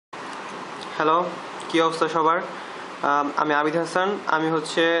Hello, কি অবস্থা সবার? আমি আবিদ হাসান। আমি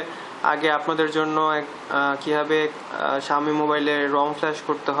হচ্ছে আগে আপনাদের জন্য কীভাবে Xiaomi মোবাইলে রম ফ্ল্যাশ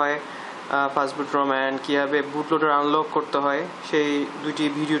করতে হয়, ফাস্ট বুট রম অ্যান্ড কীভাবে বুটলোডার আনলক করতে হয় সেই দুটি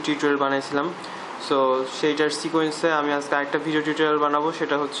ভিডিও টিউটোরিয়াল বানিয়েছিলাম। সো সেইটার সিকোয়েন্সে আমি আজকে আরেকটা ভিডিও টিউটোরিয়াল বানাবো,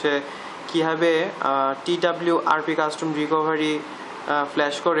 সেটা হচ্ছে কীভাবে TWRP কাস্টম রিকভারি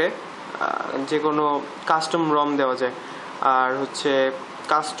ফ্ল্যাশ করে যে কোনো কাস্টম রম দেওয়া যায়। আর হচ্ছে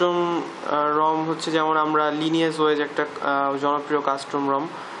কাস্টম রম হচ্ছে যেমন আমরা লিনিয়েজ ওয়েজ একটা জনপ্রিয় কাস্টম রম,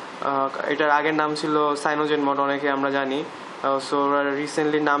 এটার আগের নাম ছিল সাইনোজেন মড, অনেকে আমরা জানি। সো ওরা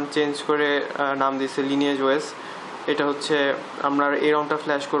রিসেন্টলি নাম চেঞ্জ করে নাম দিয়েছে লিনিয়েজ ওয়েজ। এটা হচ্ছে আমরা এই রমটা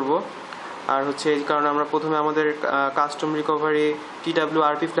ফ্ল্যাশ করব। আর হচ্ছে এই কারণে আমরা প্রথমে আমাদের কাস্টম রিকভারি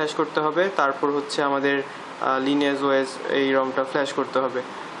TWRP ফ্ল্যাশ করতে হবে, তারপর হচ্ছে আমাদের লিনিয়েজ ওয়েজ এই রমটা ফ্ল্যাশ করতে হবে।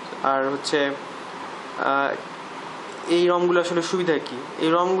 আর হচ্ছে এই রমগুলো আসলে সুবিধা কি? এই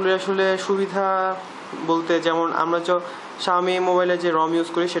রমগুলো আসলে সুবিধা বলতে, যেমন আমরা Xiaomi মোবাইলে যে রম ইউজ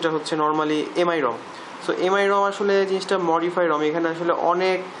করি সেটা হচ্ছে নর্মালি এমআই রম। সো এমআই রম আসলে জিনিসটা মডিফাই রম, এখানে আসলে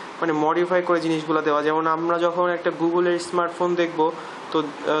অনেক মডিফাই করে জিনিসগুলো দেওয়া। যেমন আমরা যখন একটা গুগলের স্মার্টফোন দেখব, তো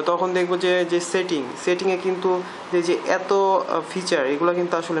তখন দেখব যে সেটিংয়ে কিন্তু যে এত ফিচার এগুলো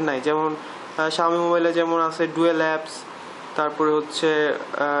কিন্তু আসলে নাই। যেমন Xiaomi মোবাইলে যেমন আছে ডুয়েল অ্যাপস, তারপরে হচ্ছে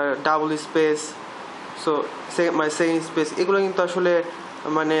double space, so second space, এগুলো কিন্তু আসলে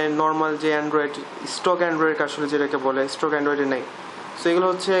নর্মাল যে অ্যান্ড্রয়েড স্টক অ্যান্ড্রয়েড আসলে যেটাকে বলে স্টক অ্যান্ড্রয়েডে নেই। সো এগুলো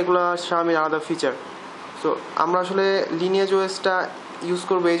Xiaomiর আলাদা ফিচার। সো আমরা আসলে লিনিয়েজ ওএসটা ইউজ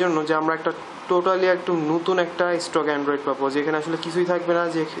করবো এই জন্য যে আমরা একটা টোটালি একটু নতুন একটা স্টক অ্যান্ড্রয়েড পাবো, যেখানে আসলে কিছুই থাকবে না,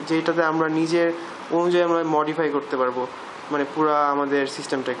 যেটাতে আমরা নিজের অনুযায়ী আমরা মডিফাই করতে পারবো পুরো আমাদের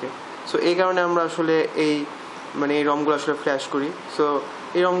সিস্টেমটাকে। সো এই কারণে আমরা আসলে এই রমগুলো আসলে ফ্ল্যাশ করি। সো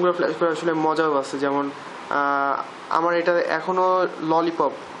এই রমগুলো ফ্ল্যাশ করে আসলে মজাও আছে। যেমন আমার এটা এখনও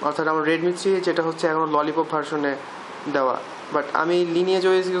ললিপপ, অর্থাৎ আমার রেডমি 3 যেটা হচ্ছে এখনও ললিপপ ভার্সনে দেওয়া। বাট আমি লিনিয়েজ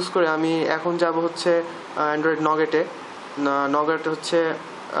ওএস ইউজ করে আমি এখন যাব হচ্ছে অ্যান্ড্রয়েড নগেট হচ্ছে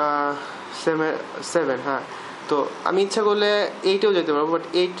 7। হ্যাঁ, তো আমি ইচ্ছা করলে 8-এও যেতে পারবো, বাট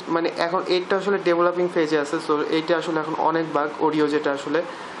এখন 8টা আসলে ডেভেলপিং ফেজে আছে। সো 8-এ আসলে এখন অনেক বাগ অডিও যেটা আসলে,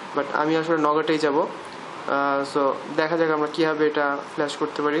 বাট আমি আসলে নগেটেই যাব। সো দেখা যাক আমরা কীভাবে এটা ফ্ল্যাশ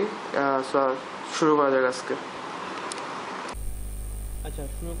করতে পারি। সো শুরু করা যাক আজকে। আচ্ছা,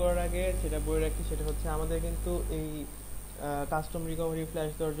 শুরু করার আগে সেটা বলে রাখি, সেটা হচ্ছে আমাদের কিন্তু এই কাস্টম রিকভারি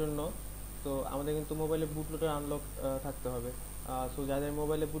ফ্ল্যাশ দেওয়ার জন্য তো আমাদের কিন্তু মোবাইলে বুটলোডার আনলক থাকতে হবে। সো যাদের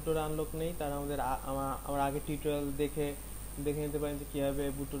মোবাইলে বুটলোডার আনলক নেই তারা আমার আগে টিউটোরিয়াল দেখে নিতে পারেন যে কীভাবে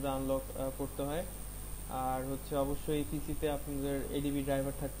বুটলোডার আনলক করতে হয়। আর হচ্ছে অবশ্যই পিসিতে আপনাদের এডিবি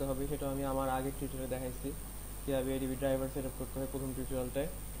ড্রাইভার থাকতে হবে, সেটা আমি আমার আগের টিউটোরিয়ালে দেখাইছি কীভাবে এডিবি ড্রাইভার সেট আপ করতে হয় প্রথম টিউটোরিয়ালটায়।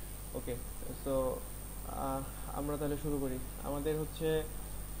 ওকে, সো আমরা তাহলে শুরু করি। আমাদের হচ্ছে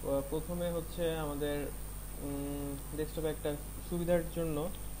প্রথমে হচ্ছে আমাদের ডেস্কটপে একটা সুবিধার জন্য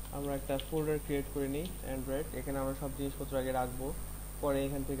আমরা একটা ফোল্ডার ক্রিয়েট করে নিই অ্যান্ড্রয়েড। এখানে আমরা সব জিনিসপত্র আগে রাখবো, পরে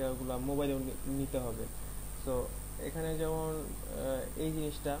এখান থেকে ওগুলো মোবাইলেও নিতে হবে। সো এখানে যেমন এই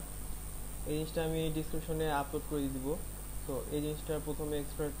জিনিসটা আমি ডিসক্রিপশনে আপলোড করে দিব। তো এই জিনিসটা প্রথমে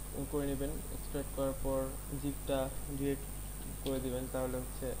এক্সট্রাক্ট করে নেবেন, এক্সট্রাক্ট করার পর জিপটা ডিলিট করে দিবেন, তাহলে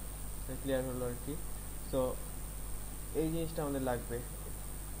হচ্ছে ক্লিয়ার হলো আর কি। সো এই জিনিসটা আমাদের লাগবে।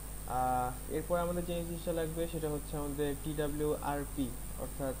 এরপর আমাদের যে জিনিসটা লাগবে সেটা হচ্ছে আমাদের TWRP,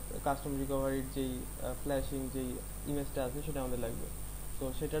 অর্থাৎ কাস্টম রিকভারির যেই ফ্ল্যাশিং যেই ইমেজটা আছে সেটা আমাদের লাগবে। তো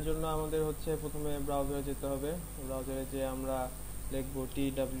সেটার জন্য আমাদের হচ্ছে প্রথমে ব্রাউজারে যেতে হবে। ব্রাউজারে যে আমরা লিখব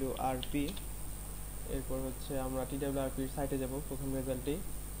TWRP, এরপর হচ্ছে আমরা TWRPর সাইটে যাব, প্রথম রেজাল্টেই।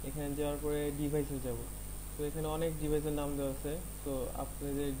 এখানে যাওয়ার পরে ডিভাইসে যাব। তো এখানে অনেক ডিভাইসের নাম দেওয়া আছে। তো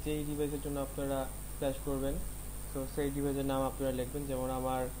আপনাদের যেই ডিভাইসের জন্য আপনারা ফ্ল্যাশ করবেন, তো সেই ডিভাইসের নাম আপনারা লিখবেন। যেমন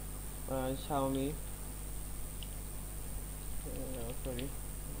আমার Xiaomi,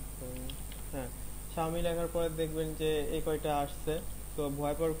 হ্যাঁ, Xiaomi লেখার পরে দেখবেন যে এই কয়টা আসছে। তো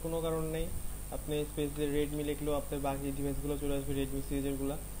ভয় পাওয়ার কোনো কারণ নেই, আপনি স্পেস দিয়ে রেডমি লিখলেও আপনার বাকি ডিভাইসগুলো চলে আসবে, রেডমি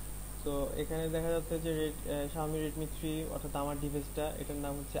সিরিজেরগুলো। তো এখানে দেখা যাচ্ছে যে Xiaomi Redmi 3, অর্থাৎ আমার ডিভাইসটা, এটার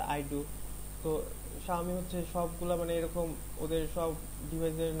নাম হচ্ছে আইডু। তো Xiaomi হচ্ছে সবগুলা এরকম, ওদের সব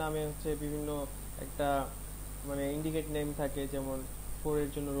ডিভাইসের নামে হচ্ছে বিভিন্ন একটা ইন্ডিকেট নেম থাকে। যেমন 4 এর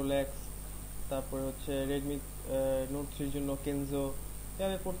জন্য রোলেক্স, তারপরে হচ্ছে রেডমি নোট 3 এর জন্য কেনজো,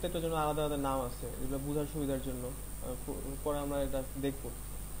 এভাবে প্রত্যেকটার জন্য আলাদা আলাদা নাম আছে, এগুলো বোঝার সুবিধার জন্য। পরে আমরা এটা দেখবো।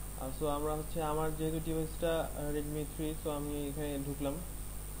 সো আমরা হচ্ছে আমার যেহেতু ডিভাইসটা রেডমি 3, সো আমি এখানে ঢুকলাম।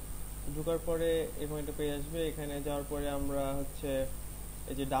 ঢোকার পরে এরকম একটা পেজ আসবে। এখানে যাওয়ার পরে আমরা হচ্ছে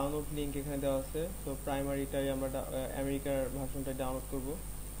এই যে ডাউনলোড লিঙ্ক এখানে দেওয়া আছে। তো প্রাইমারিটাই আমরা আমেরিকার ভার্সনটা ডাউনলোড করব,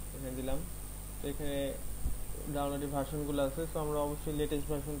 এখানে দিলাম। তো এখানে ডাউনলোডের ভার্সনগুলো আছে। সো আমরা অবশ্যই লেটেস্ট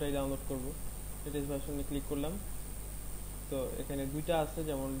ভার্সনটাই ডাউনলোড করব। লেটেস্ট ভার্সনে ক্লিক করলাম। তো এখানে দুইটা আছে,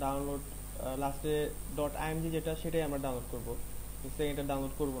 যেমন ডাউনলোড লাস্টে .img যেটা, সেটাই আমরা ডাউনলোড করব, সেকেন্ডটা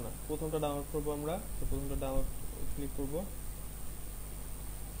ডাউনলোড করব না, প্রথমটা ডাউনলোড করব আমরা। তো প্রথমটা ডাউনলোড ক্লিক করব।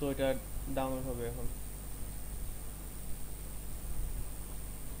 তো এটা ডাউনলোড হবে এখন।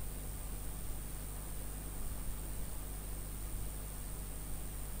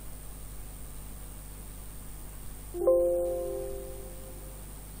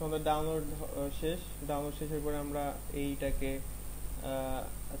 আমাদের ডাউনলোড শেষ। ডাউনলোড শেষের পরে আমরা এইটাকে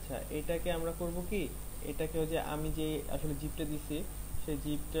আচ্ছা, এইটাকে আমরা করব কি, এটাকে যে আমি যে আসলে জিপটা দিছি, সেই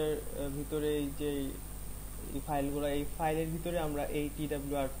জিপটার ভিতরে এই যে এই ফাইলগুলো, এই ফাইলের ভিতরে আমরা এই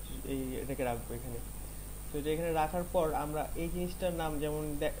TWR এই এটাকে রাখবো এখানে। তো এটা এখানে রাখার পর আমরা এই জিনিসটার নাম, যেমন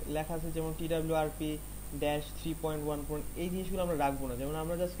লেখা আছে যেমন TWRP -3.1, এই জিনিসগুলো আমরা রাখবো না। যেমন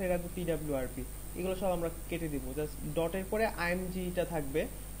আমরা জাস্ট রাখবো TWRP, এগুলো সব আমরা কেটে দিব। জাস্ট ডটের পরে IMGটা থাকবে,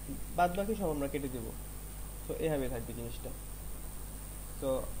 বাদ বাকি সব আমরা কেটে দেব। তো এভাবে থাকবে জিনিসটা। তো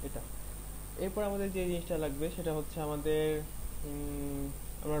এটা, এরপর আমাদের যে জিনিসটা লাগবে সেটা হচ্ছে আমাদের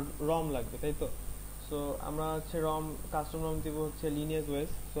আমরা রম লাগবে, তাই তো। সো আমরা হচ্ছে রম, কাস্টম রম দিব হচ্ছে লিনিয়েজ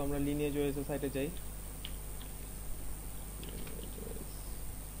ওএস। সো আমরা লিনিয়েজ ওএস এর সাইটে যাই।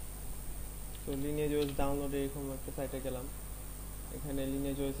 তো লিনিয়েজ ওএস ডাউনলোডে এরকম একটা সাইটে গেলাম, এখানে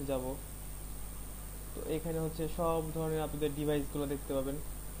লিনিয়েজ ওএসে যাব। তো এখানে হচ্ছে সব ধরনের আপনাদের ডিভাইসগুলো দেখতে পাবেন।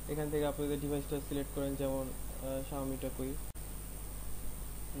 এখান থেকে আপনাদের ডিভাইসটা সিলেক্ট করেন, যেমন শাওমিটা কই,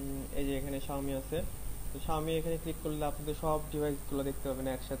 এই যে এখানে শাওমি আছে। তো শাওমি এখানে ক্লিক করলে আপনাদের সব ডিভাইসগুলো দেখতে পাবেন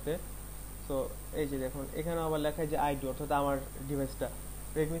একসাথে। তো এই যে দেখুন, এখানে আবার লেখা যে আইডো, অর্থাৎ আমার ডিভাইসটা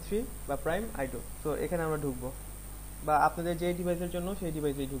রেডমি 3 বা প্রাইম আইডো। তো এখানে আমরা ঢুকবো, বা আপনাদের যে ডিভাইসের জন্য সেই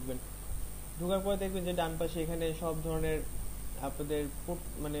ডিভাইসেই ঢুকবেন। ঢোকার পরে দেখবেন যে ডান পাশে এখানে সব ধরনের আপনাদের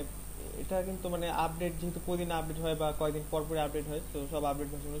মানে এটা কিন্তু মানে আপডেট, যেহেতু প্রতিদিন আপডেট হয় বা কয়েকদিন পর পরে আপডেট হয়, তো সব আপডেট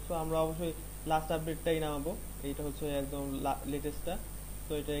ভার্সন। তো আমরা অবশ্যই লাস্ট আপডেটটাই নামাবো, এইটা হচ্ছে একদম লেটেস্টটা।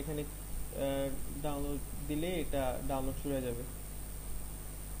 তো এটা এখানে ডাউনলোড দিলে এটা ডাউনলোড শুরু হয়ে যাবে,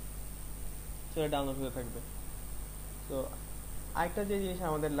 সেটা ডাউনলোড হতে থাকবে। তো আরেকটা যে জিনিস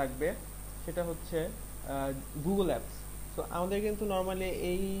আমাদের লাগবে সেটা হচ্ছে গুগল অ্যাপস। তো আমাদের কিন্তু নর্মালি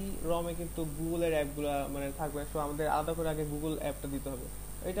এই রমে কিন্তু গুগলের অ্যাপগুলো মানে থাকবে। সো আমাদের আলাদা করে আগে গুগল অ্যাপটা দিতে হবে,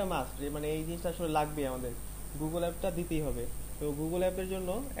 এটা মাস্ট, মানে এই জিনিসটা আসলে লাগবে, আমাদের গুগল অ্যাপটা দিতেই হবে। তো গুগল অ্যাপের জন্য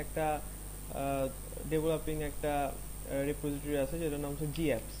একটা ডেভেলপিং একটা রেপোজিটরি আছে, যেটার নাম হচ্ছে জি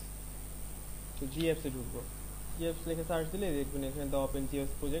অ্যাপস। তো জি অ্যাপসে ঢুকবো। জি অ্যাপস লিখে সার্চ দিলে দেখবেন এখানে the open G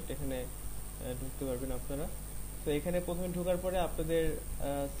apps project, এখানে ঢুকতে পারবেন আপনারা। তো এখানে প্রথমে ঢোকার পরে আপনাদের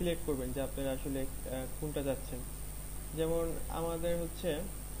সিলেক্ট করবেন যে আপনারা আসলে কোনটা যাচ্ছেন। যেমন আমাদের হচ্ছে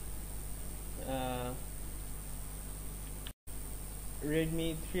রেডমি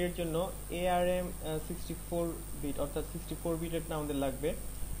 3 এর জন্য ARM 64 বিট, অর্থাৎ 64 বিটেরটা আমাদের লাগবে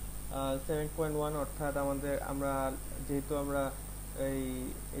 7.1, অর্থাৎ আমরা যেহেতু আমরা এই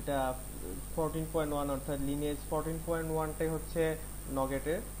এটা 14.1, অর্থাৎ লিনিয়েজ 14.1টাই হচ্ছে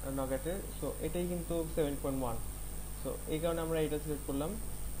নগেটের। সো এটাই কিন্তু 7.1। সো এই কারণে আমরা এটা সিলেক্ট করলাম।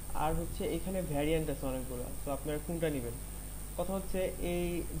 আর হচ্ছে এখানে ভ্যারিয়েন্ট আছে অনেকগুলো, তো আপনারা কোনটা নেবেন। কথা হচ্ছে এই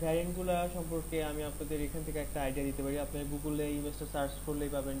ভ্যারিয়েন্টগুলো সম্পর্কে আমি আপনাদের এখান থেকে একটা আইডিয়া দিতে পারি। আপনি গুগলে ইমেজটা সার্চ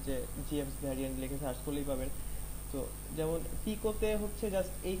করলেই পাবেন, যে জিএফএস ভ্যারিয়েন্ট লিখে সার্চ করলেই পাবেন। তো যেমন পিকোতে হচ্ছে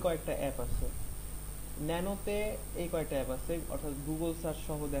জাস্ট এই কয়েকটা অ্যাপ আছে, ন্যানোতে এই কয়েকটা অ্যাপ আছে, অর্থাৎ গুগল সার্চ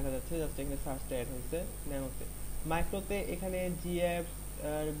সহ দেখা যাচ্ছে, জাস্ট এখানে সার্চটা অ্যাড হয়েছে ন্যানোতে। মাইক্রোতে এখানে জিএফস,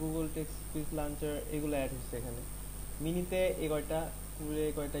 গুগল টেক্সট স্পিচ লঞ্চার, এগুলো অ্যাড হচ্ছে এখানে। মিনিতে এই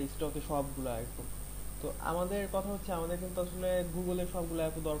কয়টা স্টকে সবগুলো একদম। তো আমাদের কথা হচ্ছে, আমাদের কিন্তু আসলে গুগলের সবগুলো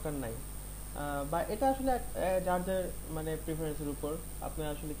অ্যাপ দরকার নাই, বা এটা আসলে যার যার মানে প্রেফারেন্সের উপর আপনি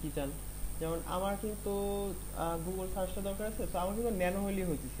আসলে কি চান। যেমন আমার কিন্তু গুগল সার্চটা দরকার আছে, তো আমার কিন্তু ন্যানো হইলেই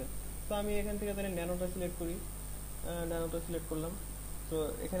হইতেছে। তো আমি এখান থেকে তাহলে ন্যানোটা সিলেক্ট করি, ন্যানোটা সিলেক্ট করলাম। তো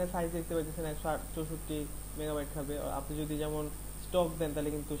এখানে সাইজ দেখতে পাচ্ছেন 164 মেগাবাইট খাবে। আপনি যদি যেমন স্টক দেন তাহলে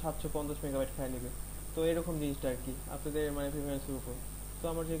কিন্তু 750 মেগাবাইট খায় নেবে। তো এরকম জিনিসটা আর কি আপনাদের মানে প্রেফারেন্সের উপর। তো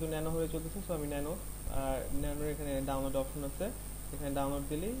আমার যেহেতু ন্যানো হয়ে চলতেছে, তো আমি ন্যানোর এখানে ডাউনলোড অপশন আছে, এখানে ডাউনলোড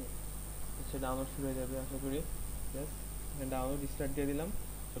দিলেই হচ্ছে ডাউনলোড শুরু হয়ে যাবে আশা করি। জাস্ট এখানে ডাউনলোড স্টার্ট দিয়ে দিলাম,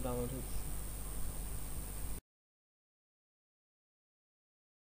 তো ডাউনলোড হচ্ছে।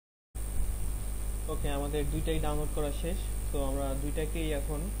 ওকে, আমাদের দুইটাই ডাউনলোড করা শেষ। তো আমরা দুইটাকেই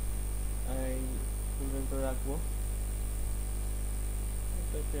এখন এই ফুলবেল করে রাখবো।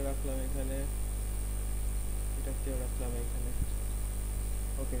 এটাকে রাখলাম এখানে, এটাকেও রাখলাম এখানে।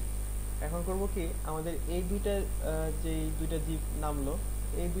 ওকে, এখন করব কি, আমাদের এই দুইটা যেই দুইটা জিপ নামলো,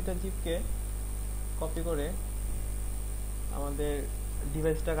 এই দুইটা জিপকে কপি করে আমাদের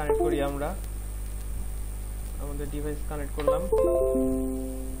ডিভাইসটা কানেক্ট করি আমরা। আমাদের ডিভাইস কানেক্ট করলাম,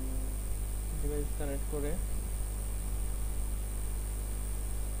 ডিভাইস কানেক্ট করে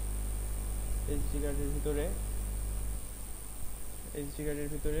এইচডি কার্ডের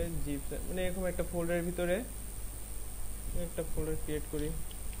ভিতরে জিপ মানে এরকম একটা ফোল্ডারের ভিতরে একটা ফোল্ডার ক্রিয়েট করি,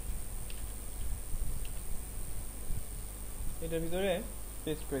 এটার ভিতরে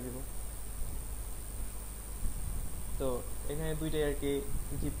পেস্ট করে দিব। তো এখানে দুইটাই আর কি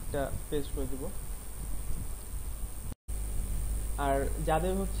জিপটা পেস্ট করে দিব। আর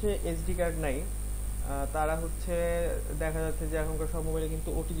যাদের হচ্ছে এসডি কার্ড নাই তারা হচ্ছে দেখা যাচ্ছে যে এখনকার সব মোবাইলে কিন্তু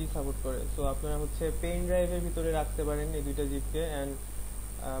ওটিজি সাপোর্ট করে। সো আপনারা হচ্ছে পেন ড্রাইভের ভিতরে রাখতে পারেন এই দুইটা জিপকে, অ্যান্ড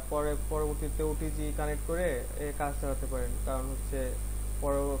পরবর্তীতে ওটিজি কানেক্ট করে কাজ চালাতে পারেন। কারণ হচ্ছে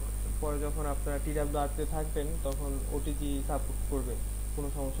পরে যখন আপনারা TWRP থাকবেন তখন ওটিজি সাপোর্ট করবে, কোনো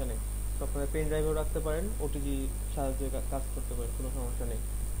সমস্যা নেই। তো আপনারা পেন ড্রাইভেও রাখতে পারেন, ওটিজি সাহায্যে কাজ করতে পারেন, কোনো সমস্যা নেই।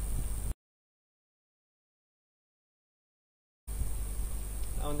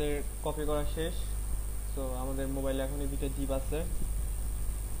 আমাদের কপি করা শেষ। তো আমাদের মোবাইলে এখন এই দুইটা জিপ আছে।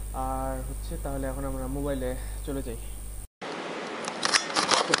 আর হচ্ছে তাহলে এখন আমরা মোবাইলে চলে যাই।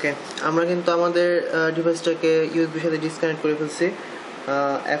 ওকে, আমরা কিন্তু আমাদের ডিভাইসটাকে ইউএসবির সাথে ডিসকানেক্ট করে ফেলছি।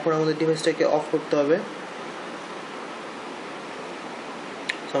 এখন আমাদের ডিভাইসটাকে অফ করতে হবে।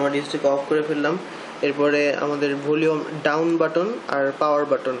 সো আমরা ডিভাইসটাকে অফ করে ফেললাম। এরপরে আমাদের ভলিউম ডাউন বাটন আর পাওয়ার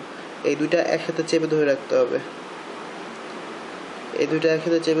বাটন এই দুইটা একসাথে চেপে ধরে রাখতে হবে। এই দুইটা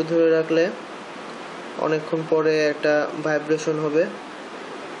একসাথে চেপে ধরে রাখলে অনেকক্ষণ পরে একটা ভাইব্রেশন হবে।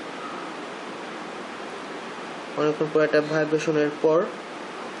 অনেকক্ষণ পরে একটা ভাইব্রেশনের পর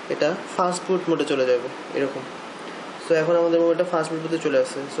এটা ফাস্ট বুট মোডে চলে যাবে এরকম। সো এখন আমাদের মোবাইলটা ফাস্ট বুট মোডে চলে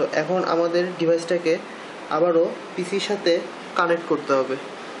আসছে। সো এখন আমাদের ডিভাইসটাকে আবারও পিসির সাথে কানেক্ট করতে হবে।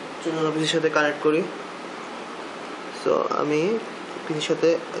 চলুন আমরা পিসির সাথে কানেক্ট করি। সো আমি পিসির সাথে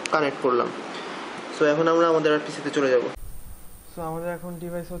কানেক্ট করলাম। সো এখন আমরা আমাদের আর পিসিতে চলে যাব। সো আমাদের এখন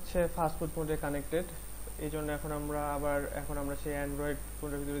ডিভাইস হচ্ছে ফাস্ট বুট মোডে কানেক্টেড। এই জন্য এখন আমরা সেই অ্যান্ড্রয়েড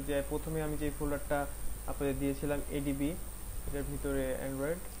ফোল্ডার ভিতরে যাই। প্রথমে আমি যে ফোল্ডারটা আপনাদের দিয়েছিলাম এডিবি, এটার ভিতরে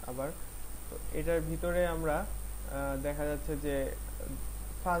অ্যান্ড্রয়েড। আবার তো এটার ভিতরে আমরা দেখা যাচ্ছে যে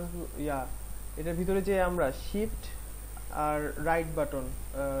এটার ভিতরে যে আমরা শিফট আর রাইট বাটন,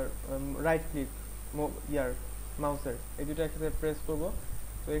 রাইট ক্লিক মাউসের এই দুটো একসাথে প্রেস করব।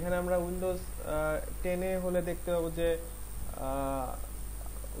 তো এখানে আমরা উইন্ডোজ 10 হলে দেখতে পাবো যে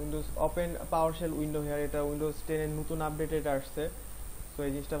Windows open PowerShell window hair, এটা উইন্ডোজ 10 এর নতুন আপডেট এটা আসছে। সো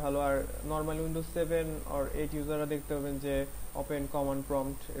এই জিনিসটা ভালো। আর নর্মালি উইন্ডোজ 7 আর 8 ইউজাররা দেখতে পাবেন যে ওপেন কমান্ড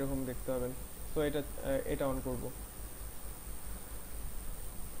প্রম্পট এরকম দেখতে পাবেন। সো এটা অন করব।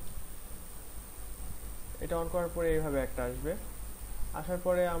 এটা অন করার পরে এইভাবে একটা আসবে। আসার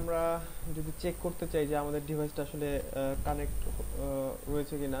পরে আমরা যদি চেক করতে চাই যে আমাদের ডিভাইসটা আসলে কানেক্ট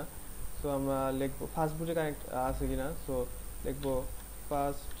রয়েছে কিনা, সো আমরা লিখবো ফাস্ট বুটে কানেক্ট আছে কিনা। সো লিখবো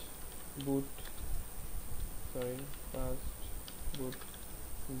ফাস্ট বুট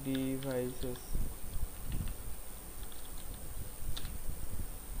ডিভাইসেস।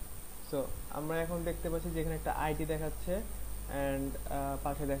 সো আমরা এখন দেখতে পাচ্ছি যে এখানে একটা আইডি দেখাচ্ছে অ্যান্ড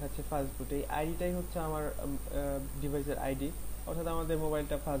পাশে দেখাচ্ছে ফাস্ট বুট। এই আইডিটাই হচ্ছে আমার ডিভাইসের আইডি, অর্থাৎ আমাদের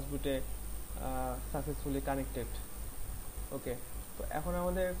মোবাইলটা ফাস্ট বুটে সাকসেসফুলি কানেক্টেড। ওকে, তো এখন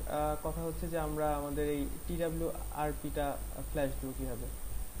আমাদের কথা হচ্ছে যে আমরা আমাদের এই TWRPটা ফ্ল্যাশ দেবো কীভাবে।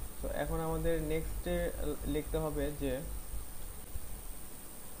 তো এখন আমাদের নেক্সটে লিখতে হবে যে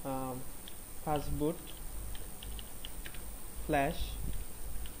fast boot flash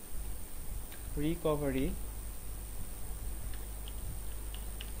recovery,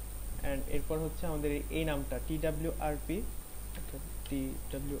 and এরপর হচ্ছে আমাদের এই নামটা TWRP.img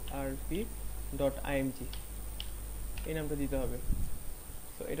এই নামটা দিতে হবে।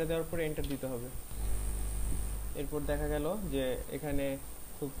 তো এটা দেওয়ার পরে এন্টার দিতে হবে। এরপর দেখা গেল যে এখানে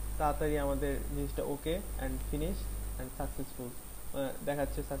খুব তাড়াতাড়ি আমাদের জিনিসটা okay and finish and successful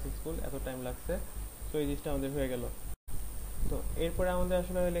দেখাচ্ছে, সাকসেসফুল, এত টাইম লাগছে। তো এই জিনিসটা আমাদের হয়ে গেল। তো এরপরে আমাদের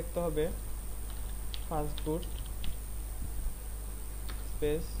আসলে লিখতে হবে ফাস্ট বুট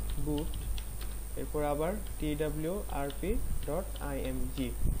স্পেস বুট, এরপর আবার TWRP.img।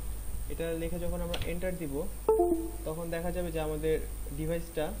 এটা লিখে যখন আমরা এন্টার দিব তখন দেখা যাবে যে আমাদের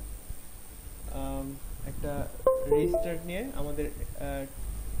ডিভাইসটা একটা রেজিস্টার্ট নিয়ে আমাদের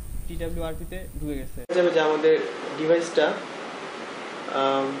TWRP-তে ঢুকে গেছে। দেখা যাবে যে আমাদের ডিভাইসটা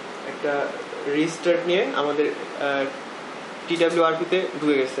একটা রেজিস্টার্ট নিয়ে আমাদের TWRP-তে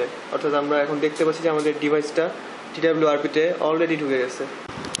ঢুকে গেছে, অর্থাৎ আমরা এখন দেখতে পাচ্ছি যে আমাদের ডিভাইসটা TWRP-তে অলরেডি ঢুকে গেছে।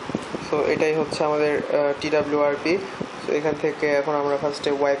 সো এটাই হচ্ছে আমাদের TWRP। সো এখান থেকে এখন আমরা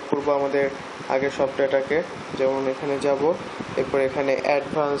ফার্স্টে ওয়াইপ করব আমাদের আগের সফটওয়্যারটাকে। যেমন এখানে যাব, এরপর এখানে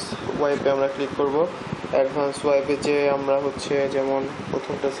অ্যাডভান্স ওয়াইপে আমরা ক্লিক করব। অ্যাডভান্স ওয়াইপে যে আমরা হচ্ছে যেমন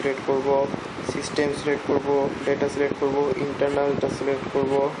প্রথমটা সিলেক্ট করব, সিস্টেম সিলেক্ট করব, ডেটা সিলেক্ট করব, ইন্টারনালটা সিলেক্ট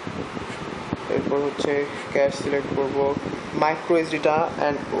করব, এরপর হচ্ছে ক্যাশ সিলেক্ট করব, মাইক্রো এসডিটা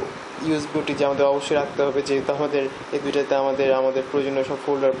অ্যান্ড ইউএসবিটি যে আমাদের অবশ্যই রাখতে হবে, যেহেতু আমাদের এই দুইটাতে আমাদের প্রয়োজনীয় সব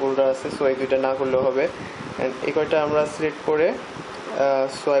ফোল্ডার আছে, সো এই দুইটা না করলেও হবে। অ্যান্ড এই কয়টা আমরা সিলেক্ট করে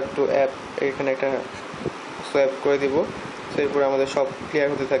সোয়াইপ টু অ্যাপ এখানে একটা সোয়াইপ করে দিব। সো এরপরে আমাদের সব ক্লিয়ার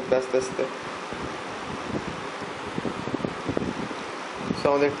হতে থাকবে আস্তে আস্তে। সো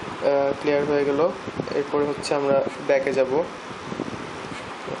আমাদের ক্লিয়ার হয়ে গেল। এরপরে হচ্ছে আমরা ব্যাকে যাব।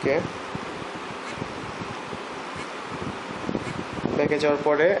 ওকে, ব্যাকে যাওয়ার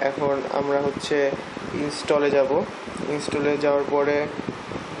পরে এখন আমরা হচ্ছে ইনস্টলে যাব। ইনস্টলে যাওয়ার পরে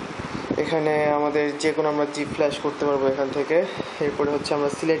এখানে আমাদের যে কোনো আমরা জিপ ফ্ল্যাশ করতে পারবো এখান থেকে। এরপরে হচ্ছে আমরা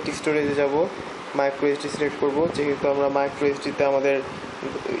সিলেক্ট স্টোরেজে যাব, মাইক্রো এসডি সিলেক্ট করব, যেহেতু আমরা মাইক্রো এসডিতে আমাদের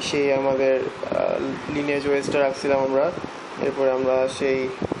লিনিয়েজ ওএসটা রাখছিলাম আমরা। এরপরে আমরা সেই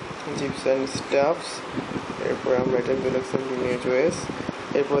জিপস অ্যান্ড স্টাফস, এরপরে আমরা এটা রাখছিলাম লিনিয়েজ ওএস।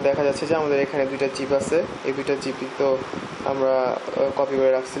 এরপর দেখা যাচ্ছে যে আমাদের এখানে দুইটা জিপ আছে, এই দুইটা জিপই তো আমরা কপি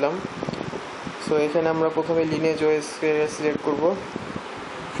করে রাখছিলাম। সো এখানে আমরা প্রথমে লিনিয়েজ ওএসকে সিলেক্ট করব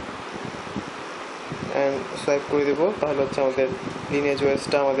অ্যান্ড সোয়াইপ করে দেবো, তাহলে হচ্ছে আমাদের লিনিয়েজ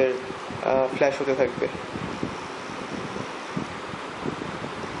ওএসটা আমাদের ফ্ল্যাশ হতে থাকবে।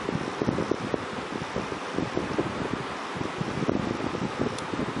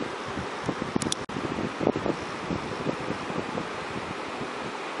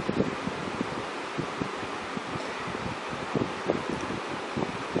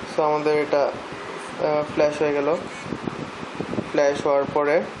 সো আমাদের এটা ফ্ল্যাশ হয়ে গেল। ফ্ল্যাশ হওয়ার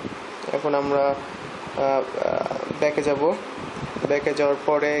পরে এখন আমরা ব্যাকে যাব। ব্যাকে যাওয়ার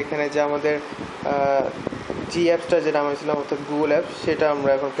পরে এখানে যে আমাদের জি অ্যাপসটা যেটা নামাইছিলাম অর্থাৎ গুগল অ্যাপ, সেটা আমরা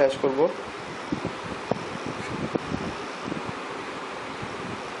এখন ফ্ল্যাশ করব।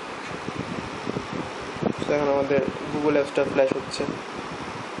 এখন আমাদের গুগল অ্যাপসটা ফ্ল্যাশ হচ্ছে।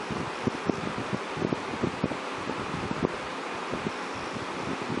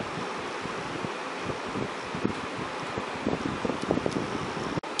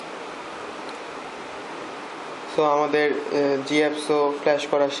 সো আমাদের জি অ্যাপসও ফ্ল্যাশ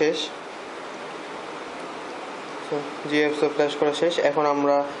করা শেষ। জি অ্যাপসও ফ্ল্যাশ করা শেষ। এখন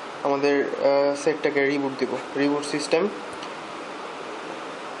আমরা আমাদের সেটটাকে রিবুট দিব, রিবুট সিস্টেম।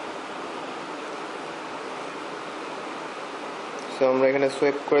 সো আমরা এখানে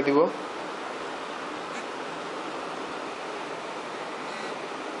সোয়াইপ করে দিব।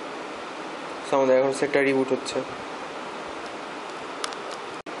 সো আমাদের এখন সেটটা রিবুট হচ্ছে।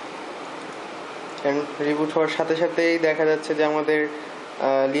 রিবুট হওয়ার সাথে সাথেই দেখা যাচ্ছে যে আমাদের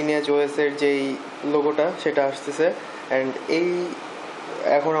লিনিয়েজ ওএস এর যেই লোগোটা সেটা আসতেছে। অ্যান্ড এই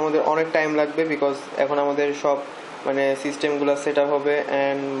এখন আমাদের অনেক টাইম লাগবে, বিকজ এখন আমাদের সব মানে সিস্টেমগুলো সেট আপ হবে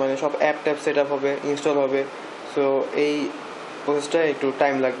অ্যান্ড মানে সব অ্যাপ ট্যাপ সেট আপ হবে, ইনস্টল হবে। সো এই প্রসেসটা একটু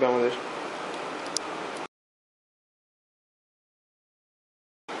টাইম লাগবে আমাদের।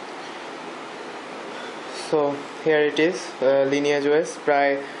 So here it is lineage OS.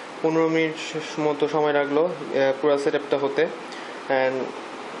 প্রায় 15 মিনিট মতো সময় লাগলো পুরো সেট আপটা হতে। অ্যান্ড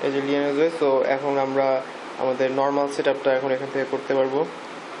এই যে লিনিয়েজ ওএস। সো এখন আমরা আমাদের নর্মাল সেট আপটা এখন এখান থেকে করতে পারবো।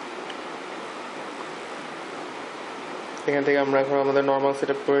 এখান থেকে আমরা এখন আমাদের নর্মাল সেট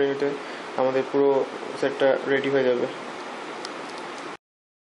আপ করে নিতে আমাদের পুরো সেটটা রেডি হয়ে যাবে।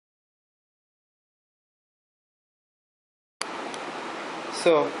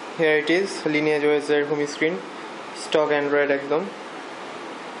 So here it is lineage OS এর হোম স্ক্রিন, স্টক অ্যান্ড্রয়েড, একদম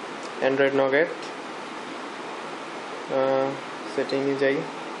অ্যান্ড্রয়েড নগেট। সেটিংয়ে যাই,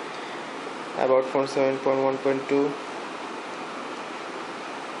 অ্যাবাউট ফোন 7.1.2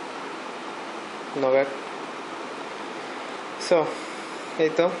 নগেট। সো এই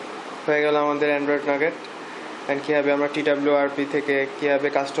তো হয়ে গেল আমাদের অ্যান্ড্রয়েড নগেট। অ্যান্ড কীভাবে আমরা TWRP থেকে কীভাবে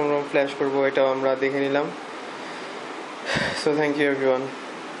কাস্টম রোম ফ্ল্যাশ করবো এটাও আমরা দেখে নিলাম। So thank you everyone.